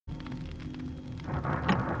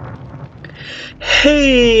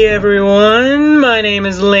Hey everyone, my name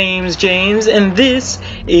is Lames James, and this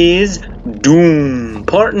is Doom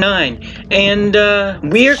Part 9. And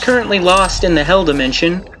we are currently lost in the Hell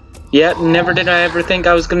Dimension. Yet, never did I ever think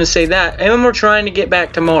I was going to say that. And we're trying to get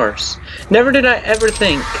back to Mars. Never did I ever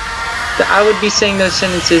think that I would be saying those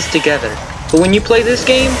sentences together. But when you play this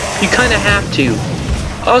game, you kind of have to.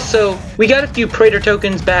 Also, we got a few Praetor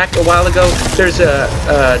tokens back a while ago. There's a,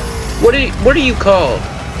 what are you called?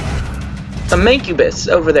 A Mancubus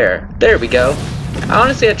over there. There we go. I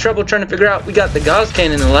honestly had trouble trying to figure out. We got the Gauss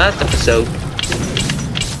Cannon in the last episode.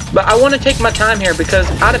 But I want to take my time here because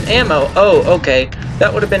out of ammo. Oh, okay.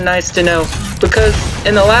 That would have been nice to know. Because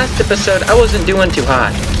in the last episode, I wasn't doing too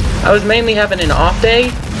hot. I was mainly having an off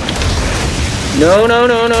day. No.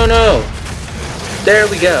 There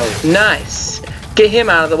we go. Nice. Get him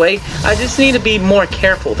out of the way. I just need to be more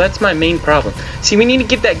careful. That's my main problem. See, we need to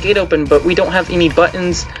get that gate open, but we don't have any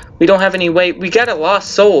buttons. We don't have any way. We got a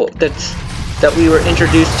lost soul that we were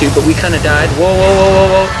introduced to, but we kind of died.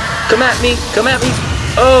 Whoa. Come at me.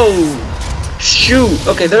 Oh, shoot.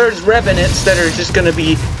 Okay, there's revenants that are just going to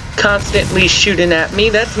be constantly shooting at me.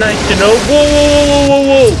 That's nice to know.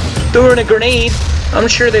 Whoa. Throwing a grenade. I'm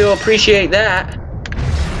sure they will appreciate that.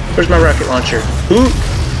 Where's my rocket launcher? Ooh.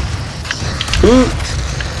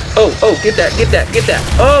 Oh, get that.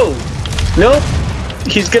 Oh, nope.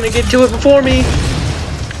 He's going to get to it before me.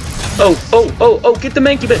 Oh, get the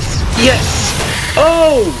Mancubus. Yes.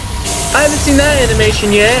 Oh, I haven't seen that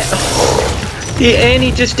animation yet. And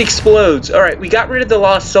he just explodes. Alright, we got rid of the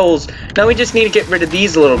lost souls. Now we just need to get rid of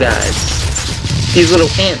these little guys. These little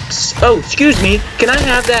imps. Oh, excuse me. Can I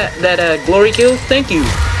have that glory kill? Thank you.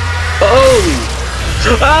 Oh.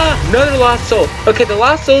 Another lost soul. Okay, the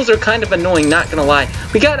lost souls are kind of annoying, not gonna lie.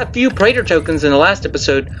 We got a few Praetor tokens in the last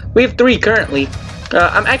episode. We have 3 currently.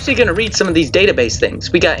 I'm actually going to read some of these database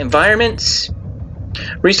things. We got environments,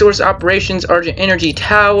 resource operations, Argent Energy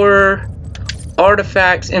Tower,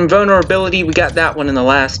 artifacts, and vulnerability. We got that one in the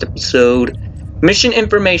last episode. Mission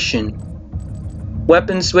information,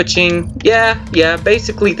 weapon switching. Yeah,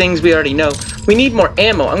 basically things we already know. We need more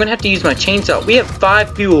ammo. I'm going to have to use my chainsaw. We have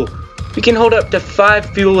 5 fuel. We can hold up to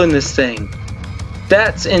 5 fuel in this thing.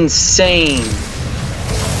 That's insane.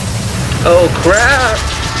 Oh, crap.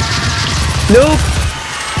 Nope.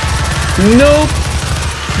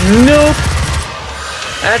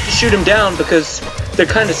 I have to shoot him down because they're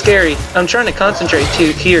kind of scary. I'm trying to concentrate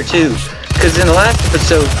here too. Because in the last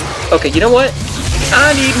episode... Okay, you know what?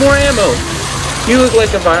 I need more ammo. You look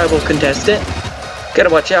like a viable contestant. Gotta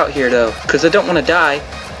watch out here though. Because I don't want to die.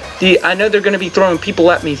 I know they're going to be throwing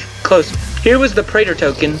people at me close. Here was the Praetor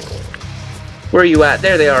token. Where are you at?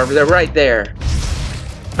 There they are. They're right there.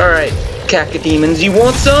 Alright, Cacodemons. You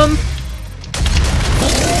want some?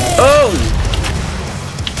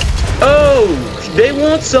 Oh, they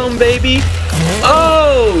want some, baby.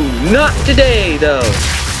 Oh, not today, though.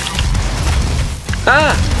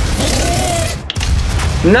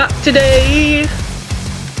 Not today.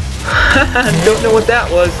 Don't know what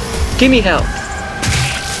that was. Give me health.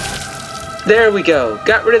 There we go.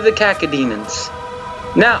 Got rid of the Cacodemons.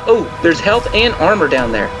 Now, oh, there's health and armor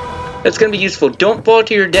down there. That's going to be useful. Don't fall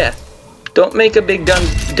to your death. Don't make a big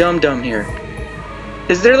dumb here.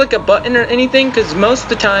 Is there like a button or anything? Because most of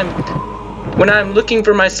the time, when I'm looking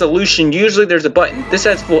for my solution, usually there's a button. This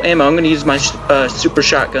has full ammo. I'm going to use my super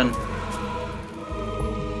shotgun.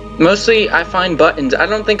 Mostly, I find buttons. I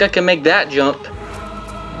don't think I can make that jump.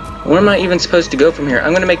 Where am I even supposed to go from here? I'm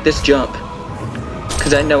going to make this jump.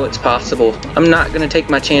 Because I know it's possible. I'm not going to take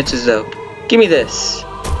my chances, though. Give me this.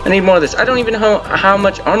 I need more of this. I don't even know how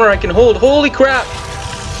much armor I can hold. Holy crap!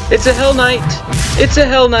 It's a Hell Knight. It's a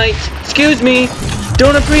Hell Knight. Excuse me.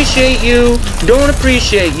 Don't appreciate you.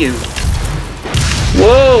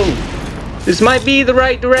 Whoa. This might be the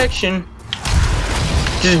right direction.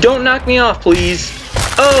 Just don't knock me off, please.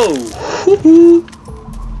 Oh. Woohoo.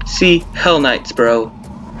 See, Hell Knights, bro.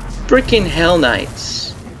 Freaking Hell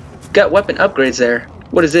Knights. Got weapon upgrades there.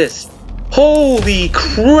 What is this? Holy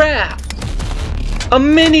crap. A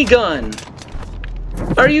minigun.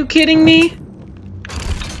 Are you kidding me?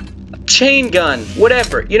 Chain gun,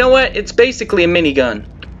 whatever. You know what? It's basically a minigun.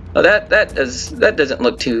 Oh, that doesn't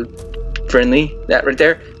look too friendly. That right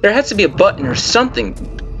there. There has to be a button or something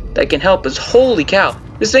that can help us. Holy cow!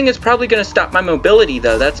 This thing is probably gonna stop my mobility,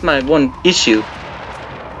 though. That's my one issue.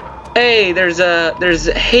 Hey, there's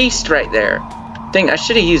haste right there. Dang, I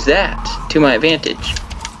should have used that to my advantage.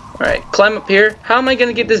 All right, climb up here. How am I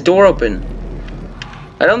gonna get this door open?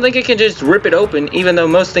 I don't think I can just rip it open, even though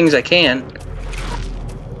most things I can.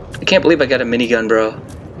 I can't believe I got a minigun, bro.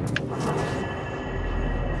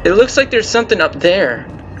 It looks like there's something up there.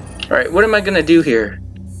 Alright, what am I gonna do here?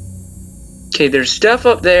 Okay, there's stuff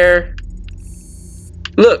up there.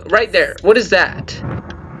 Look, right there. What is that?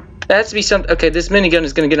 That has to be something. Okay, this minigun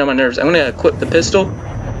is gonna get on my nerves. I'm gonna equip the pistol.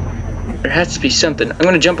 There has to be something. I'm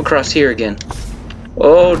gonna jump across here again.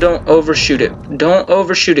 Oh, don't overshoot it. Don't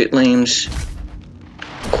overshoot it, lames.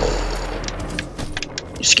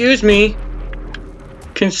 Excuse me.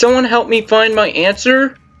 Can someone help me find my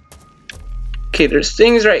answer? Okay, there's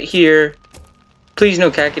things right here. Please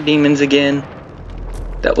no cacodemons again.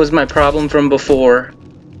 That was my problem from before.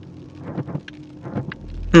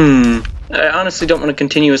 I honestly don't want to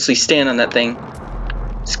continuously stand on that thing.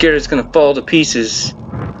 Scared it's gonna fall to pieces.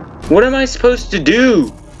 What am I supposed to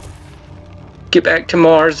do? Get back to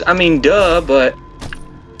Mars? I mean, duh, but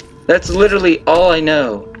that's literally all I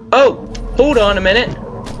know. Oh, hold on a minute.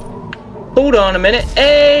 Hold on a minute.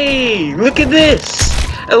 Hey, look at this.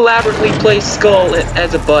 Elaborately placed skull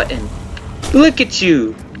as a button. Look at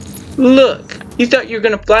you. Look. You thought you were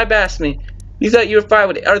gonna fly past me. You thought you were fine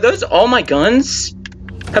with it. Are those all my guns?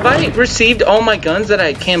 Have I received all my guns that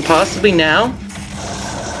I can possibly now?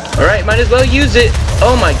 Alright, might as well use it.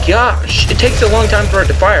 Oh my gosh. It takes a long time for it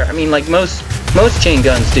to fire. I mean, like most chain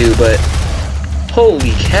guns do, but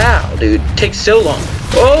holy cow, dude. It takes so long.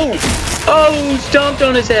 Oh! Oh, stomped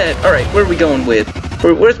on his head. Alright, where are we going with?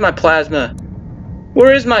 Where's my plasma?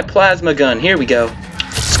 Where is my plasma gun? Here we go.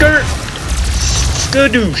 Skirt!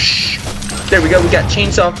 Skadoosh! There we go, we got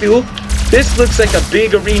chainsaw fuel. This looks like a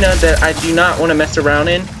big arena that I do not want to mess around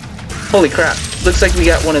in. Holy crap. Looks like we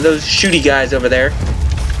got one of those shooty guys over there.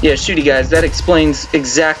 Yeah, shooty guys. That explains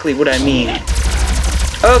exactly what I mean.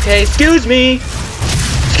 Okay, excuse me.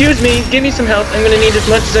 Excuse me. Give me some health. I'm going to need as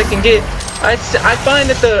much as I can get. I find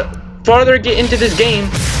that the farther I get into this game,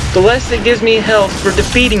 the less it gives me health for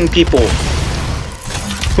defeating people.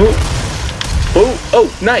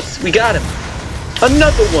 Oh, nice. We got him.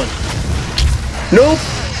 Another one. Nope.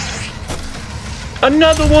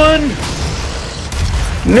 Another one.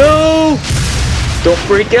 No. Don't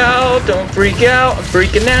freak out. Don't freak out. I'm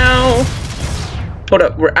freaking out. Hold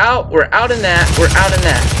up. We're out in that. We're out in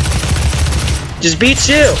that. Just be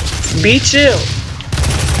chill. Be chill.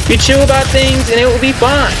 Be chill about things and it will be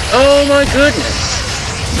fine. Oh my goodness.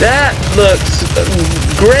 That looks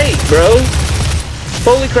great, bro.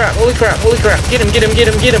 Holy crap. Holy crap. Holy crap. Get him. Get him. Get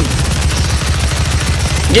him. Get him.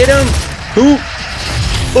 Get him. Ooh.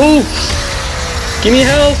 Ooh. Give me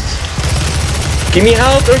health. Give me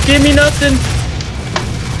health or give me nothing.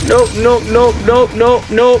 Nope, nope, nope, nope, nope,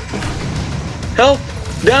 nope. Health.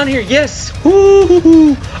 Down here, yes.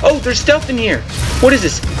 Woo-hoo-hoo. Oh, there's stuff in here. What is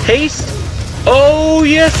this? Haste? Oh,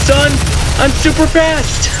 yes, son. I'm super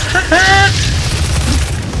fast.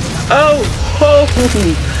 Oh,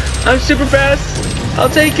 I'm super fast. I'll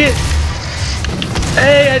take it.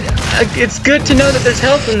 Hey, it's good to know that there's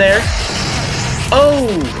health in there. Oh.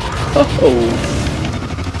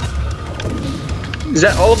 Is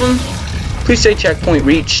that all of them? Please say checkpoint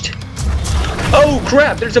reached. Oh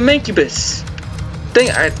crap, there's a Mancubus.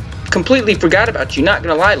 I completely forgot about you, not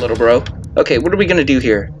gonna lie, little bro. Okay, what are we gonna do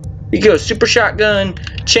here? We go super shotgun,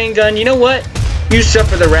 chain gun, you know what? You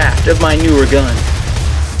suffer the wrath of my newer gun.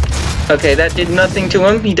 Okay, that did nothing to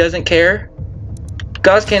him, he doesn't care.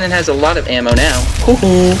 Gauss Cannon has a lot of ammo now.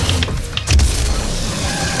 Hoo-hoo.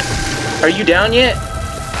 Are you down yet?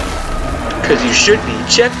 Cause you should be.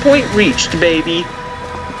 Checkpoint reached, baby.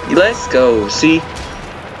 Let's go, see?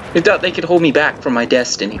 They thought they could hold me back from my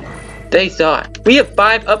destiny. They thought. We have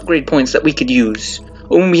 5 upgrade points that we could use.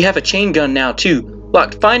 Oh, and we have a chain gun now, too.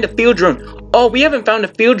 Locked, find a field drone. Oh, we haven't found a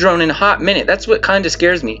field drone in a hot minute. That's what kind of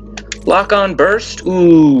scares me. Lock on burst.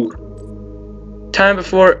 Ooh. Time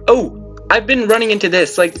before. Oh, I've been running into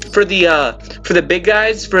this. Like, for the big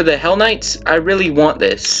guys, for the Hell Knights, I really want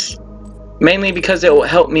this. Mainly because it will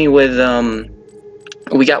help me with,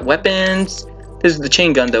 we got weapons. This is the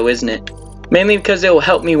chain gun though, isn't it? Mainly because it will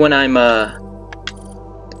help me when I'm,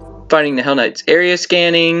 fighting the Hell Knights. Area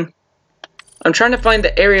scanning. I'm trying to find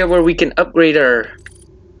the area where we can upgrade our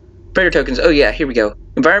Praetor tokens. Oh yeah, here we go.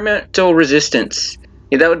 Environmental resistance.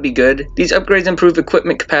 Yeah, that would be good. These upgrades improve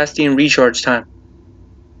equipment capacity and recharge time.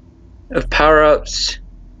 Of power-ups.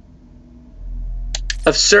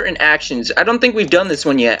 Of certain actions. I don't think we've done this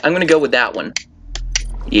one yet. I'm gonna go with that one.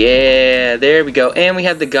 Yeah, there we go. And we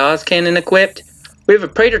have the Gauss Cannon equipped. We have a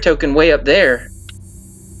Praetor token way up there.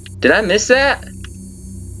 Did I miss that?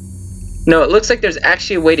 No, it looks like there's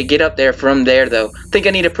actually a way to get up there from there, though. I think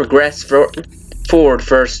I need to progress forward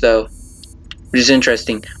first, though. Which is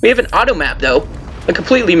interesting. We have an auto map, though. I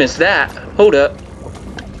completely missed that. Hold up.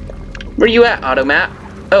 Where you at, auto map?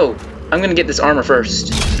 Oh, I'm gonna get this armor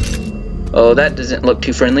first. Oh, that doesn't look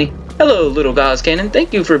too friendly. Hello, little Gauss Cannon.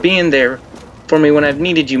 Thank you for being there for me when I've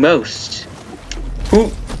needed you most.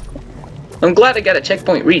 Ooh. I'm glad I got a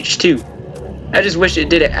checkpoint reached, too. I just wish it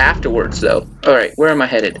did it afterwards, though. Alright, where am I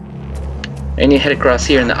headed? I need to head across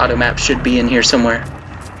here, and the auto map should be in here somewhere.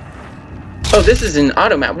 Oh, this is an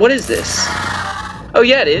auto map. What is this? Oh,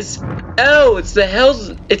 yeah, it is. Oh, it's the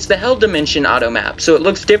Hell Dimension auto map, so it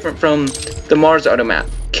looks different from the Mars auto map.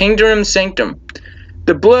 Kingdom Sanctum.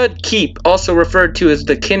 The Blood Keep, also referred to as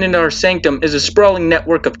the Kinidar Sanctum, is a sprawling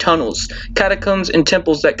network of tunnels, catacombs, and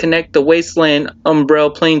temples that connect the wasteland Umbrel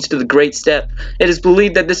Plains to the Great Steppe. It is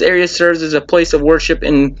believed that this area serves as a place of worship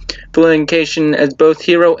and purification, as both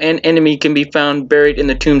hero and enemy can be found buried in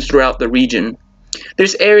the tombs throughout the region.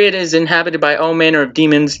 This area is inhabited by all manner of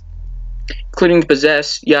demons, including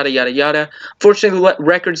possessed, yada yada yada. Fortunately,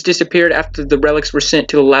 records disappeared after the relics were sent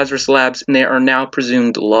to the Lazarus Labs, and they are now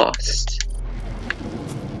presumed lost.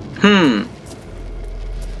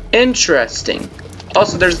 Interesting.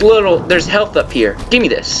 Also, there's health up here. Give me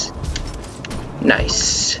this.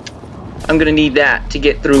 Nice. I'm gonna need that to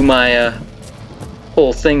get through my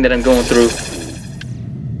whole thing that I'm going through.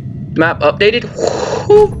 Map updated.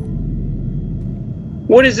 Whew.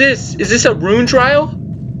 What is this? Is this a rune trial?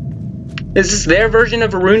 Is this their version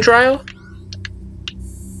of a rune trial?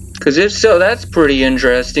 Because if so, that's pretty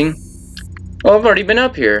interesting. Oh, I've already been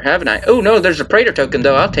up here, haven't I? Oh no, there's a Praetor token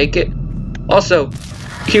though, I'll take it. Also,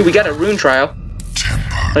 here we got a rune trial.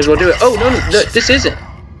 Might as well do it. Oh no, this isn't.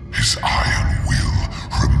 His iron will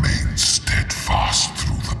remains steadfast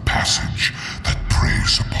through the passage that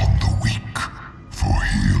preys upon the weak. For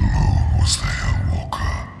he alone was the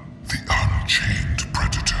Hellwalker, the unchained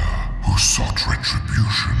predator who sought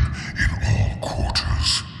retribution in all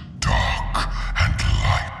quarters, dark and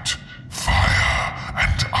light, fire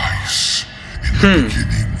and ice. In the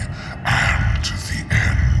beginning and the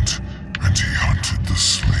end, and he hunted the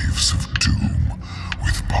slaves of doom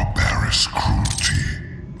with barbarous cruelty,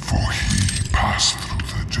 for he passed through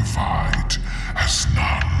the divide as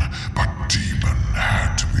none but demon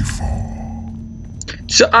had before.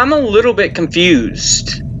 So I'm a little bit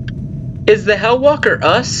confused. Is the Hellwalker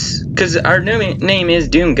us? Because our name is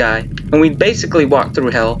Doom Guy, and we basically walk through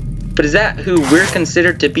hell. But is that who we're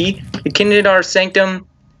considered to be? The Kinidar Sanctum?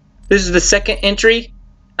 This is the second entry.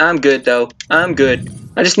 I'm good though. I'm good.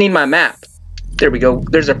 I just need my map. There we go.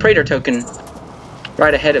 There's a Praetor token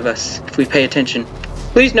right ahead of us if we pay attention.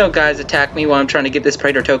 Please no guys attack me while I'm trying to get this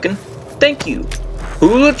Praetor token. Thank you.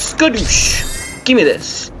 Let's skadoosh. Give me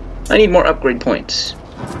this. I need more upgrade points.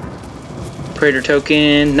 Praetor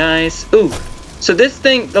token. Nice. Ooh. So this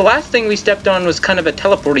thing, the last thing we stepped on was kind of a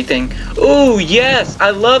teleporty thing. Ooh, yes.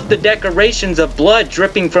 I love the decorations of blood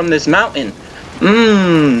dripping from this mountain.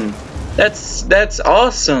 That's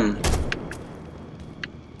awesome.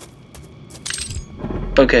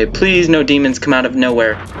 Okay, please no demons come out of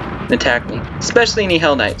nowhere and attack me. Especially any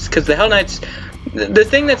Hell Knights, because the Hell Knights, the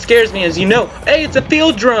thing that scares me is, you know, hey, it's a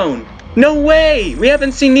field drone. No way. We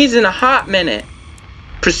haven't seen these in a hot minute.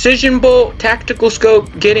 Precision bolt, tactical scope,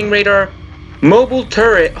 getting radar, mobile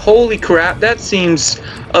turret. Holy crap, that seems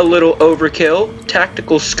a little overkill.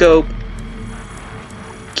 Tactical scope.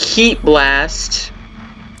 Heat blast,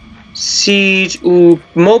 siege, ooh,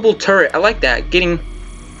 mobile turret. I like that.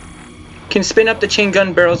 Can spin up the chain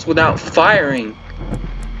gun barrels without firing.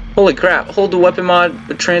 Holy crap! Hold the weapon mod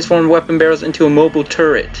to transform weapon barrels into a mobile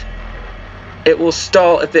turret. It will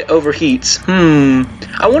stall if it overheats.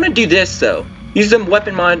 I want to do this though. Use the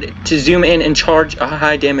weapon mod to zoom in and charge a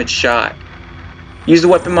high damage shot. Use the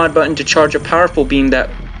weapon mod button to charge a powerful beam that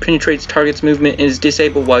penetrates target's movement and is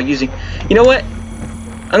disabled while using. You know what?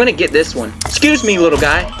 I'm gonna get this one. Excuse me, little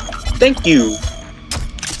guy. Thank you.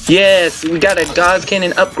 Yes, we got a Gauss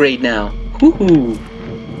Cannon upgrade now. Woohoo.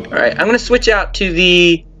 Alright, I'm gonna switch out to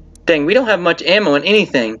the thing. We don't have much ammo in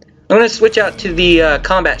anything. I'm gonna switch out to the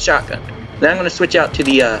combat shotgun. Then I'm gonna switch out to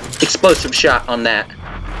the explosive shot on that.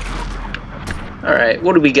 Alright,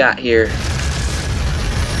 what do we got here?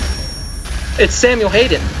 It's Samuel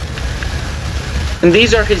Hayden. And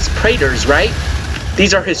these are his praetors, right?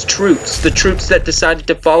 These are his troops, the troops that decided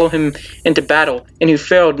to follow him into battle and who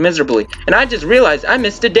failed miserably. And I just realized I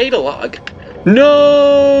missed a data log.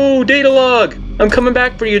 No! Data log! I'm coming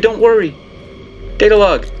back for you, don't worry. Data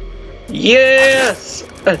log. Yes!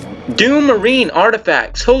 Doom Marine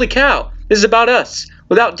artifacts. Holy cow, this is about us.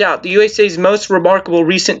 Without doubt, the USA's most remarkable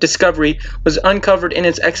recent discovery was uncovered in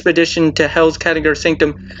its expedition to Hell's Kinidar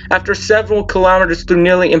Sanctum. After several kilometers through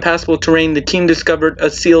nearly impassable terrain, the team discovered a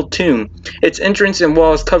sealed tomb. Its entrance and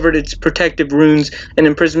walls covered its protective runes and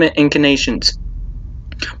imprisonment incantations.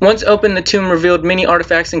 Once opened, the tomb revealed many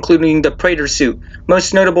artifacts including the Praetor suit.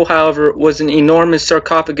 Most notable, however, was an enormous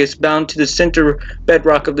sarcophagus bound to the center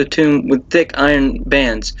bedrock of the tomb with thick iron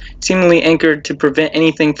bands, seemingly anchored to prevent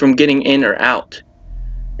anything from getting in or out.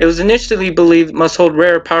 It was initially believed it must hold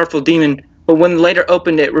rare, powerful demon, but when later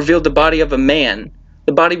opened it revealed the body of a man.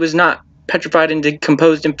 The body was not petrified and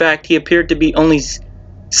decomposed. In fact, he appeared to be only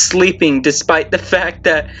sleeping, despite the fact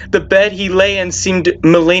that the bed he lay in seemed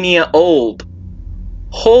millennia old.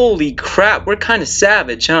 Holy crap, we're kind of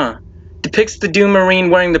savage, huh? Depicts the Doom Marine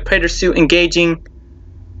wearing the Praetor suit engaging.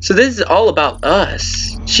 So this is all about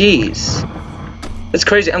us. Jeez. That's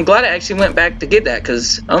crazy. I'm glad I actually went back to get that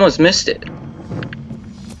because I almost missed it.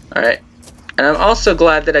 Alright. And I'm also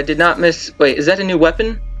glad that I did not miss... Wait, is that a new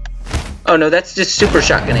weapon? Oh no, that's just super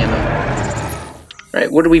shotgun ammo.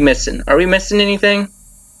 Alright, what are we missing? Are we missing anything?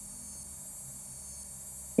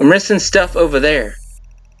 We're missing stuff over there.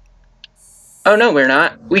 Oh no, we're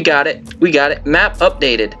not. We got it. We got it. Map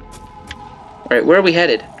updated. Alright, where are we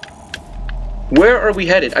headed? Where are we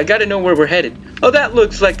headed? I gotta know where we're headed. Oh, that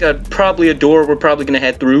looks like probably a door we're probably gonna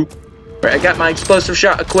head through. Alright, I got my explosive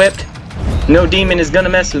shot equipped. No demon is gonna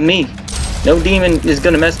mess with me. No demon is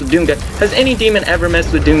gonna mess with Doom Guy. Has any demon ever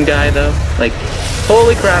messed with Doom Guy, though? Like,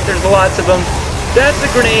 holy crap, there's lots of them. That's a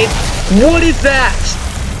grenade. What is that?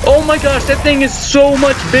 Oh my gosh, that thing is so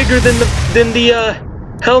much bigger than the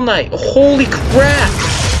Hell Knight. Holy crap!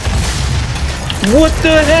 What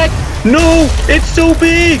the heck? No! It's so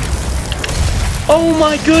big! Oh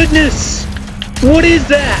my goodness! What is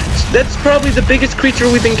that? That's probably the biggest creature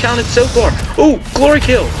we've encountered so far. Oh, glory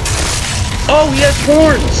kill! Oh, he has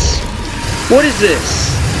horns! What is this?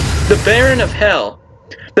 The Baron of Hell.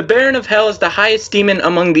 The Baron of Hell is the highest demon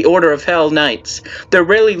among the Order of Hell Knights. They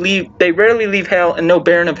rarely leave Hell, and no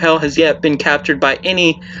Baron of Hell has yet been captured by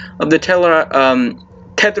any of the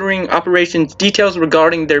tethering operations. Details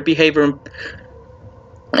regarding their behavior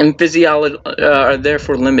and physiology are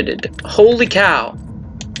therefore limited. Holy cow!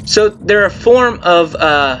 So they're a form of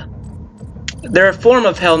Hell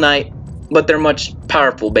Knight, but they're much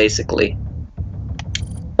powerful, basically.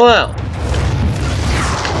 Well,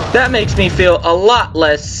 that makes me feel a lot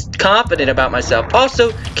less confident about myself.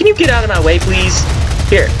 Also, can you get out of my way, please?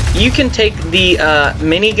 Here, you can take the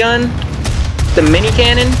minigun, the mini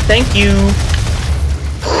cannon. Thank you.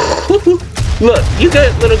 Look, you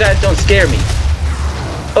little guys don't scare me.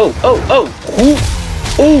 Oh, oh, oh.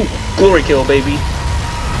 Ooh, glory kill, baby.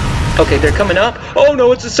 Okay, they're coming up. Oh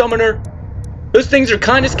no, it's a summoner. Those things are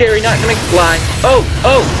kind of scary, not gonna fly. Oh,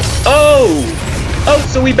 oh, oh. Oh,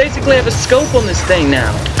 so we basically have a scope on this thing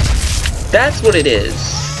now. That's what it is.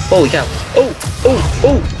 Holy cow. Oh, oh,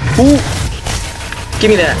 oh, ooh. Give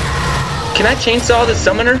me that. Can I chainsaw the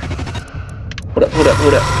summoner? Hold up, hold up,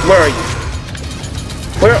 hold up. Where are you?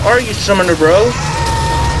 Where are you, summoner bro?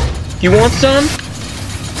 You want some?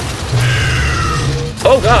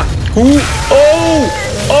 Oh god. Ooh. Oh!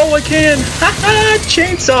 Oh, I can! Haha!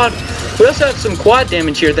 Chainsawed! We also have some quad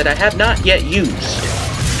damage here that I have not yet used.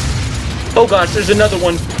 Oh gosh, there's another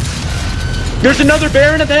one. There's another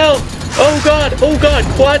Baron of Hell! Oh god,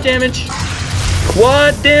 quad damage.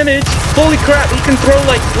 Quad damage. Holy crap, he can throw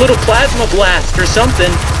like little plasma blast or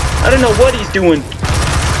something. I don't know what he's doing.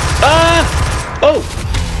 Ah! Oh!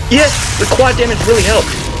 Yes, the quad damage really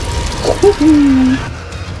helped.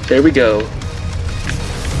 There we go.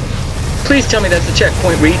 Please tell me that's the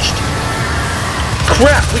checkpoint reached.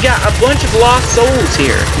 Crap, we got a bunch of lost souls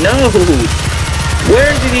here. No.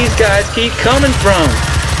 Where do these guys keep coming from?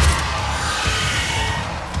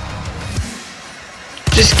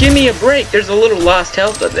 Just give me a break. There's a little lost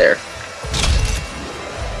health up there.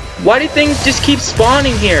 Why do things just keep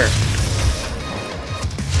spawning here?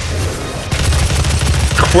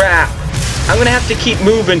 Crap. I'm gonna have to keep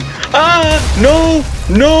moving. Ah! No!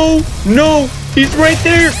 No! No! He's right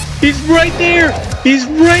there! He's right there! He's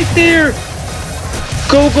right there!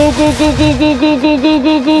 Go, go, go, go, go, go, go, go, go,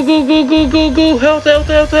 go, go, go, go, go, go, go, health, health,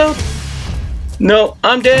 health, health. No,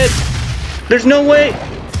 I'm dead. There's no way.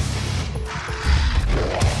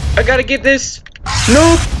 I gotta get this.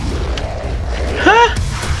 Nope. Huh?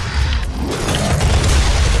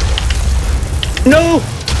 No.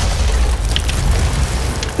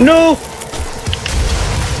 No.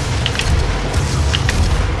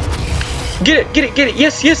 Get it, get it, get it.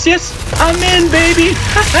 Yes, yes, yes. I'm in, baby.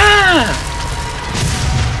 Ha-ha.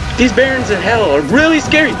 These Barons of Hell are really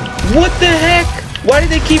scary. What the heck? Why do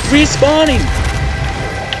they keep respawning?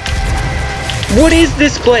 What is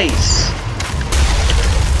this place?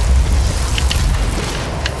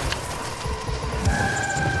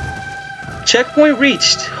 Checkpoint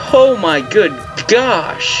reached. Oh my good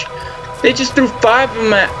gosh. They just threw 5 of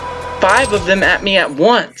them at... 5 of them at me at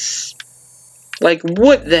once. Like,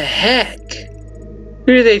 what the heck?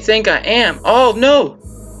 Who do they think I am? Oh, no!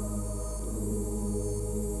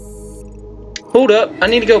 Hold up, I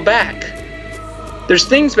need to go back. There's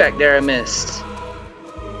things back there I missed.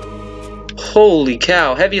 Holy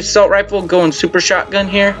cow, heavy assault rifle going super shotgun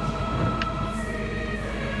here.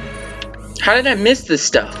 How did I miss this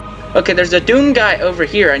stuff? Okay, there's a Doom guy over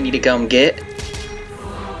here I need to come get.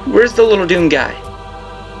 Where's the little Doom guy?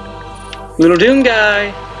 Little Doom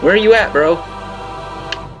guy, where are you at, bro?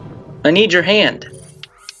 I need your hand.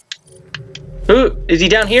 Ooh, is he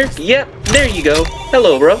down here? Yep, there you go.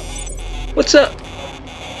 Hello, bro. What's up?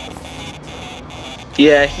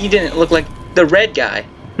 Yeah, he didn't look like the red guy.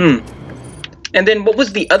 And then what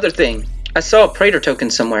was the other thing? I saw a Praetor token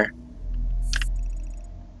somewhere.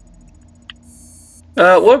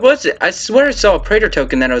 What was it? I swear I saw a Praetor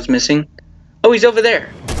token that I was missing. Oh, he's over there.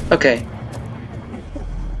 Okay.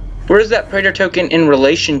 Where's that Praetor token in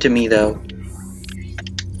relation to me, though?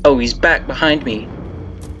 Oh, he's back behind me.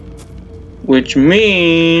 Which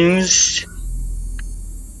means...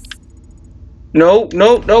 No,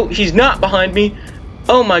 he's not behind me.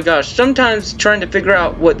 Oh my gosh, sometimes trying to figure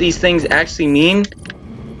out what these things actually mean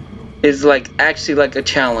is like actually like a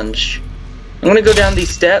challenge. I'm gonna go down these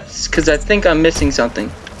steps because I think I'm missing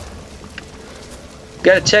something.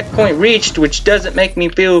 Got a checkpoint reached, which doesn't make me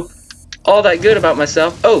feel all that good about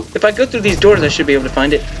myself. Oh, if I go through these doors I should be able to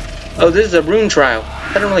find it. Oh, this is a rune trial.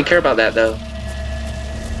 I don't really care about that though.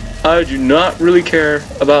 I do not really care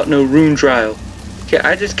about no rune trial. Okay,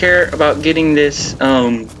 I just care about getting this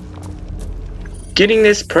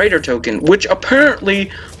Praetor token, which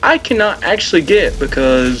apparently I cannot actually get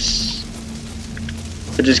because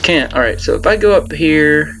I just can't. Alright, so if I go up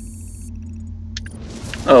here...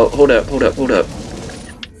 Oh, hold up.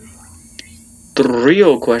 The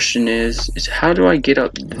real question is how do I get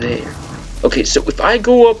up there? Okay, so if I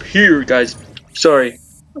go up here, guys, sorry,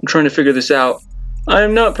 I'm trying to figure this out. I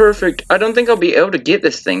am not perfect. I don't think I'll be able to get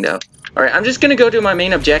this thing, though. Alright, I'm just gonna go to my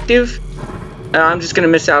main objective. I'm just gonna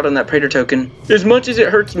miss out on that Praetor token. As much as it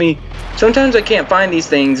hurts me, sometimes I can't find these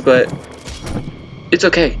things, but it's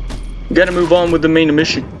okay. We gotta move on with the main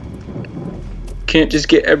mission. Can't just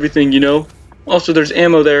get everything, you know? Also, there's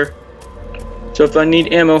ammo there. So if I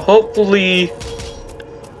need ammo, hopefully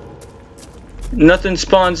nothing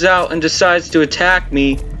spawns out and decides to attack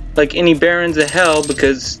me like any Barons of Hell,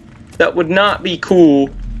 because that would not be cool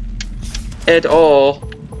at all.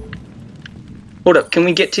 Hold up, can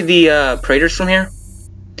we get to the Praetors from here?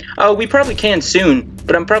 Oh, we probably can soon,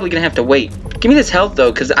 but I'm probably gonna have to wait. Give me this health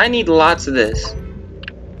though, because I need lots of this.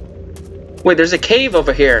 Wait, there's a cave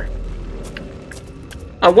over here.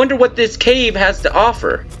 I wonder what this cave has to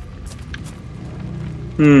offer.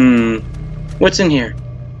 What's in here?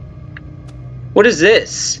 What is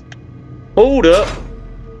this? Hold up.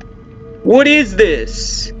 What is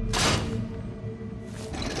this?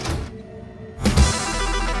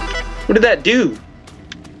 What did that do?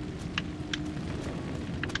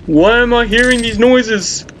 Why am I hearing these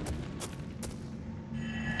noises?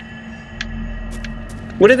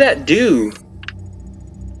 What did that do?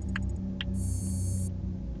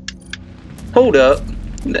 Hold up.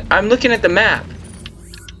 I'm looking at the map.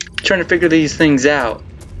 Trying to figure these things out.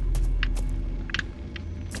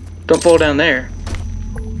 Don't fall down there.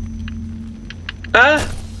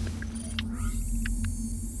 Ah!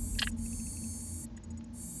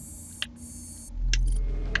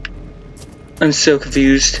 I'm so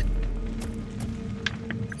confused.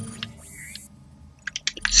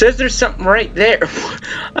 Says there's something right there.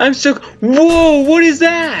 I'm so... Whoa, what is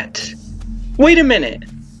that? Wait a minute.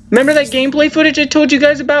 Remember that gameplay footage I told you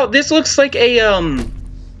guys about? This looks like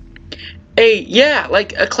yeah,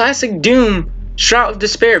 like a classic Doom Shroud of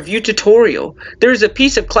Despair view tutorial. There's a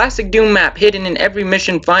piece of classic Doom map hidden in every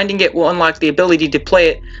mission. Finding it will unlock the ability to play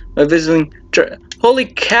it by visiting... Holy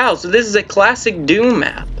cow, so this is a classic Doom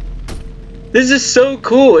map. This is so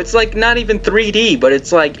cool. It's like not even 3D, but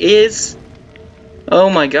it's like is. Oh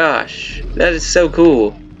my gosh, that is so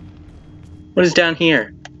cool. What is down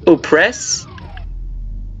here? Oh, press?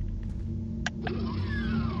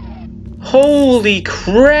 Holy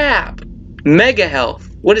crap! Mega health.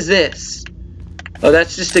 What is this? Oh,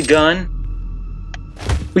 that's just a gun.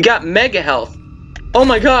 We got mega health. Oh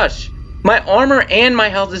my gosh! My armor and my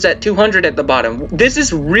health is at 200 at the bottom. This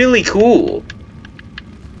is really cool.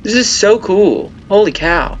 This is so cool. Holy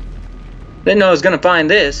cow. Didn't know I was gonna find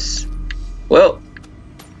this. Well,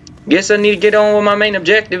 guess I need to get on with my main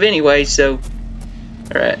objective anyway, so...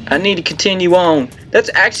 Alright, I need to continue on. That's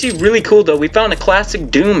actually really cool though. We found a classic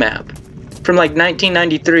Doom map from like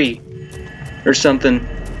 1993 or something.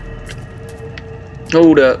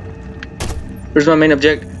 Hold up. Where's my main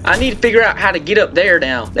objective? I need to figure out how to get up there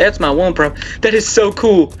now. That's my one problem. That is so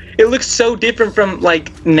cool. It looks so different from,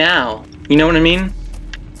 like, now. You know what I mean?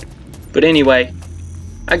 But anyway,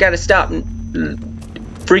 I gotta stop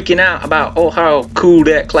freaking out about, oh, how cool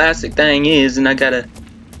that classic thing is, and I gotta...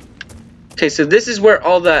 Okay, so this is where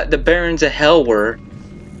all the Barons of Hell were,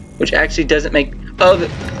 which actually doesn't make...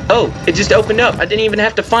 Oh, it just opened up. I didn't even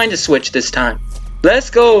have to find a switch this time. Let's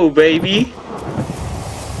go, baby.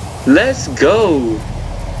 Let's go.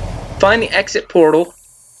 Find the exit portal.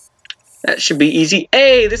 That should be easy.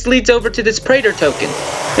 Hey, this leads over to this Praetor token.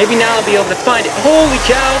 Maybe now I'll be able to find it. Holy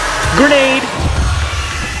cow! Grenade!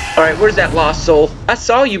 Alright, where's that lost soul? I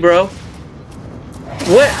saw you, bro.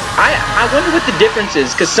 What? I wonder what the difference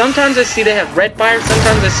is, because sometimes I see they have red fire,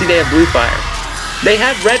 sometimes I see they have blue fire. They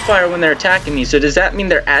have red fire when they're attacking me, so does that mean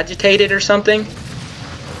they're agitated or something?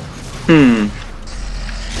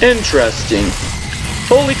 Interesting.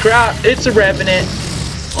 Holy crap, it's a Revenant.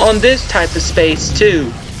 On this type of space,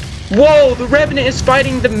 too. Whoa, the Revenant is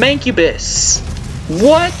fighting the Mancubus.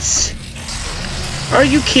 What? Are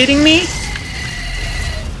you kidding me?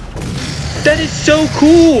 That is so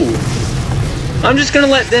cool. I'm just gonna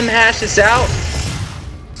let them hash this out.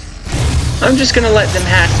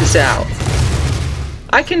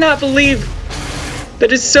 I cannot believe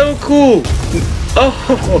that is so cool.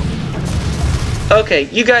 Oh. Okay,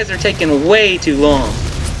 you guys are taking way too long.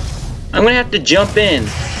 I'm gonna have to jump in.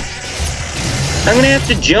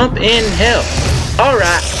 Hell.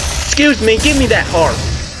 Alright. Excuse me, give me that heart.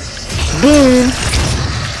 Boom.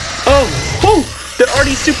 Oh, they're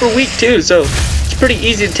already super weak too, so it's pretty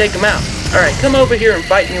easy to take them out. Alright, come over here and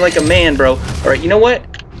fight me like a man, bro. Alright, you know what?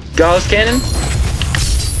 Gauss cannon.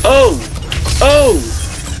 Oh!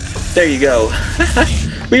 There you go.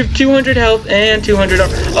 We have 200 health and 200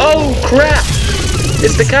 armor. Oh, crap!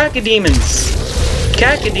 It's the Cacodemons.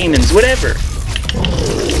 Cacodemons, whatever.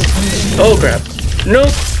 Oh, crap.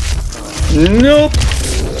 Nope.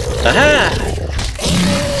 Aha!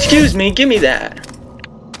 Excuse me, give me that.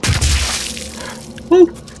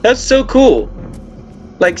 Woo, that's so cool.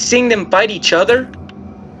 Like, seeing them fight each other.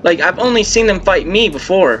 Like, I've only seen them fight me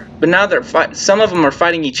before, but now some of them are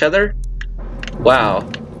fighting each other. Wow.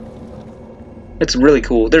 It's really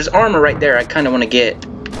cool. There's armor right there I kind of want to get.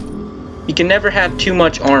 You can never have too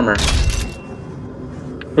much armor.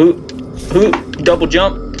 Double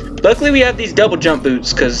jump. Luckily we have these double jump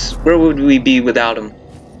boots, because where would we be without them?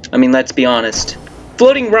 I mean, let's be honest.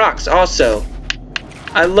 Floating rocks also.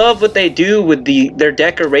 I love what they do with their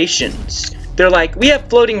decorations. They're like, we have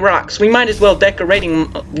floating rocks. We might as well take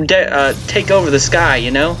over the sky,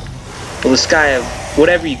 you know? Well, the sky of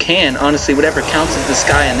whatever you can. Honestly, whatever counts as the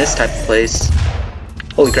sky in this type of place.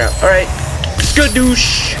 Holy crap. Alright.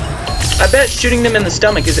 Skadoosh. I bet shooting them in the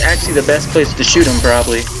stomach is actually the best place to shoot them,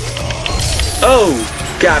 probably. Oh,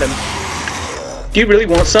 got him. Do you really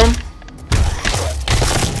want some?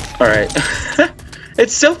 Alright.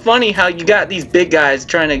 It's so funny how you got these big guys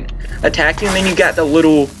trying to attack you, and then you got the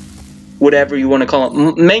little, whatever you want to call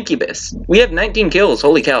them, Mancubus. We have 19 kills,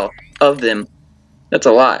 holy cow, of them. That's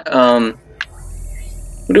a lot.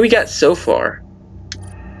 What do we got so far?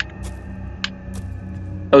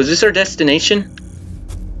 Oh, is this our destination?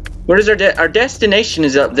 Where is our destination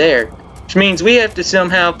is up there, which means we have to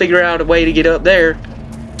somehow figure out a way to get up there.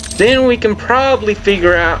 Then we can probably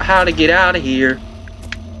figure out how to get out of here.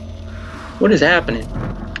 What is happening?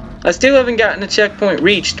 I still haven't gotten a checkpoint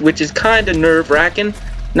reached, which is kind of nerve-wracking,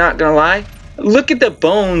 not gonna lie. Look at the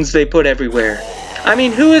bones they put everywhere. I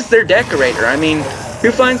mean, who is their decorator? I mean,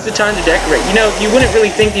 who finds the time to decorate? You know, you wouldn't really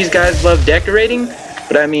think these guys love decorating,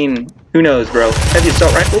 but I mean, who knows, bro? Heavy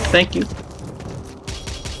assault rifle, thank you.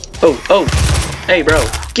 Oh, hey, bro,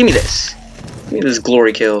 give me this. Give me this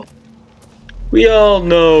glory kill. We all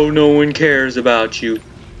know no one cares about you.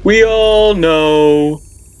 We all know.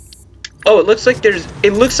 Oh, it looks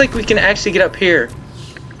like we can actually get up here.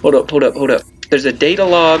 Hold up. There's a data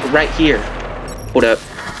log right here. Hold up.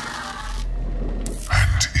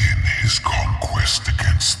 And in his conquest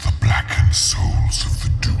against the blackened souls of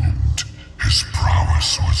the doomed, his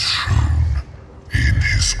prowess was shown. In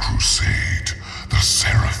his crusade, the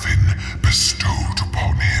Seraphim bestowed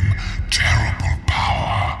upon him terrible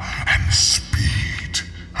power and speed,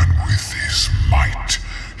 and with his might,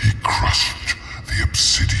 he crushed the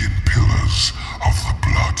obsidian pillars of the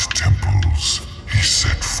blood temples. He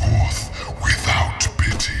set forth without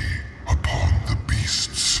pity upon the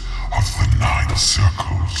beasts of the 9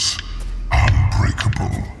 circles,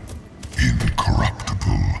 unbreakable,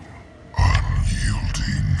 incorruptible,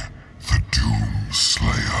 unyielding. The Doom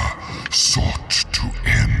Slayer sought to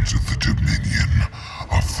end the dominion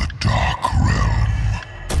of the Dark Realm.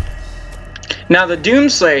 Now the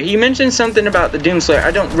Doomslayer, he mentioned something about the Doomslayer.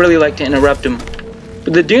 I don't really like to interrupt him.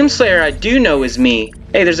 But the Doomslayer I do know is me.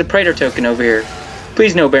 Hey, there's a Praetor token over here.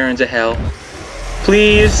 Please no Barons of Hell.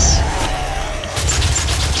 Please.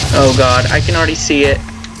 Oh god, I can already see it.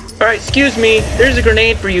 Alright, excuse me. There's a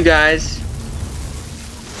grenade for you guys.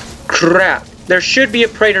 Crap. There should be a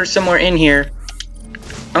Praetor somewhere in here.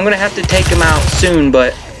 I'm gonna have to take him out soon,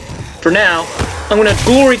 but for now, I'm gonna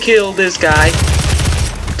glory kill this guy.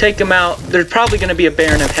 Take him out. There's probably gonna be a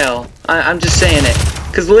Baron of Hell. I'm just saying it.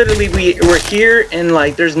 Because literally we're here and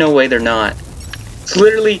like there's no way they're not. It's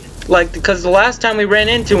literally like because the last time we ran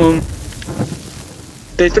into them,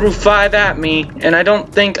 they threw 5 at me and I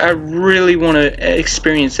don't think I really want to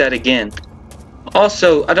experience that again.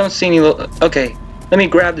 Also, I don't see any okay, let me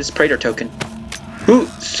grab this Praetor token. Ooh,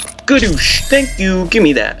 skadoosh. Thank you. Give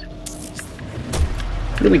me that.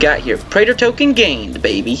 What do we got here? Praetor token gained,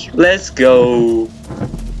 baby. Let's go.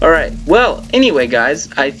 Alright, well, anyway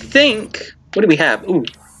guys, I think what do we have? Ooh,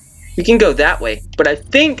 we can go that way. But I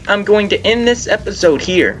think I'm going to end this episode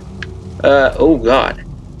here. Oh god.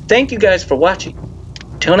 Thank you guys for watching.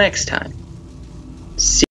 Till next time. See